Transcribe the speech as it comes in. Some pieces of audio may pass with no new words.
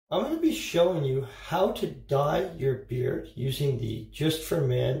I'm going to be showing you how to dye your beard using the Just for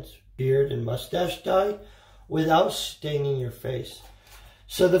Men beard and mustache dye without staining your face.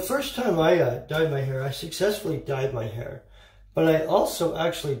 So the first time I dyed my hair, I successfully dyed my hair, but I also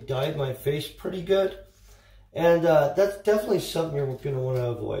actually dyed my face pretty good, and that's definitely something you're going to want to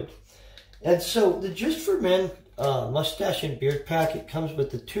avoid. And so the Just for Men mustache and beard pack, it comes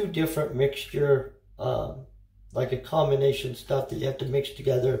with the two different mixture, like a combination stuff that you have to mix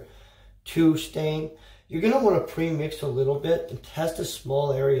together to stain. You're going to want to pre-mix a little bit and test a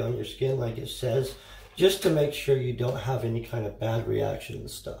small area on your skin like it says, just to make sure you don't have any kind of bad reaction and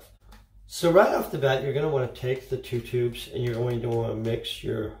stuff. So right off the bat, you're going to want to take the two tubes and you're going to want to mix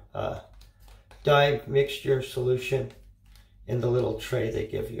your dye mixture solution in the little tray they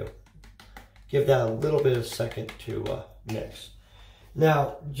give you. Give that a little bit of a second to mix.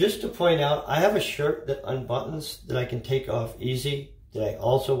 Now, just to point out, I have a shirt that unbuttons that I can take off easy, that I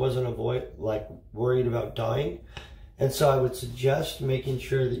also wasn't worried about dyeing. And so I would suggest making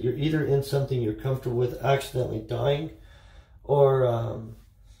sure that you're either in something you're comfortable with accidentally dyeing, or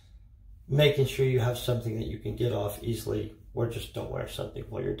making sure you have something that you can get off easily, or just don't wear something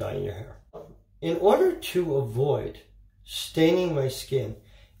while you're dyeing your hair. In order to avoid staining my skin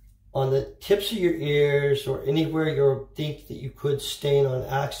on the tips of your ears or anywhere you think that you could stain on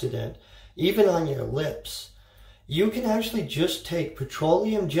accident, even on your lips, you can actually just take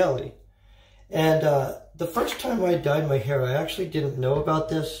petroleum jelly. And the first time I dyed my hair, I actually didn't know about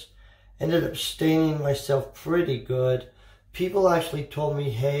this. Ended up staining myself pretty good. People actually told me,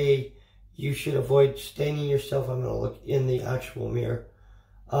 hey, you should avoid staining yourself. I'm going to look in the actual mirror.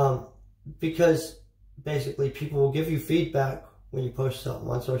 Because basically people will give you feedback when you post something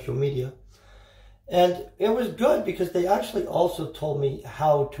on social media. And it was good because they actually also told me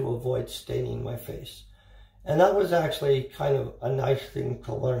how to avoid staining my face. And that was actually kind of a nice thing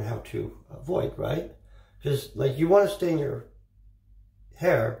to learn how to avoid, right? Because like, you want to stain your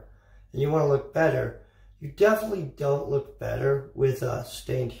hair and you want to look better. You definitely don't look better with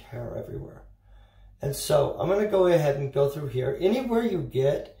stained hair everywhere. And so I'm going to go ahead and go through here. Anywhere you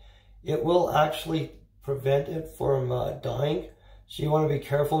get, it will actually prevent it from dyeing. So you want to be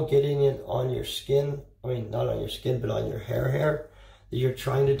careful getting it on your skin. I mean, not on your skin, but on your hair that you're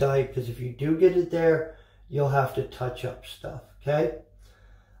trying to dye. Because if you do get it there, you'll have to touch up stuff, okay?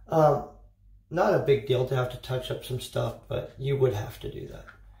 Not a big deal to have to touch up some stuff, but you would have to do that.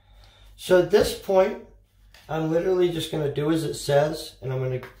 So at this point, I'm literally just going to do as it says, and I'm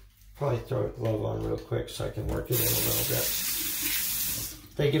going to probably throw a glove on real quick so I can work it in a little bit.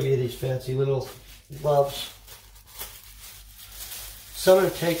 They give you these fancy little gloves. So I'm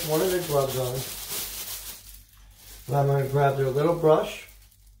going to take one of the gloves on, and I'm going to grab their little brush,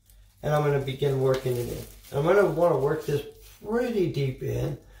 and I'm going to begin working it in. I'm going to want to work this pretty deep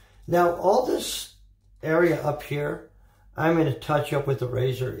in. Now, all this area up here, I'm going to touch up with a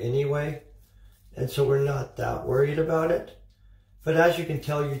razor anyway, and so we're not that worried about it. But as you can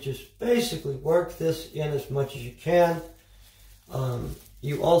tell, you just basically work this in as much as you can.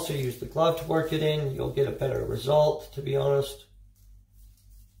 You also use the glove to work it in. You'll get a better result, to be honest.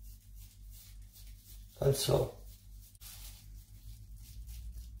 And so,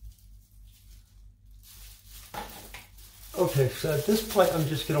 okay, so at this point, I'm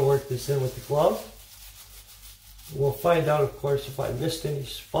just going to work this in with the glove. We'll find out, of course, if I missed any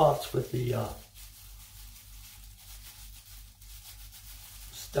spots with the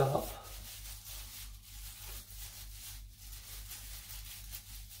stop.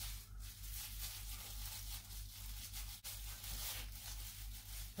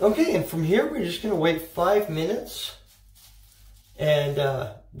 Okay, and from here, we're just going to wait 5 minutes and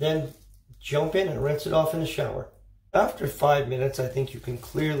then jump in and rinse it off in the shower. After 5 minutes, I think you can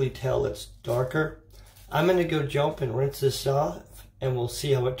clearly tell it's darker. I'm going to go jump and rinse this off, and we'll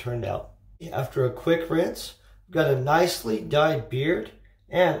see how it turned out. After a quick rinse, I've got a nicely dyed beard,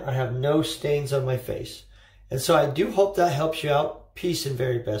 and I have no stains on my face. And so I do hope that helps you out. Peace and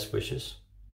very best wishes.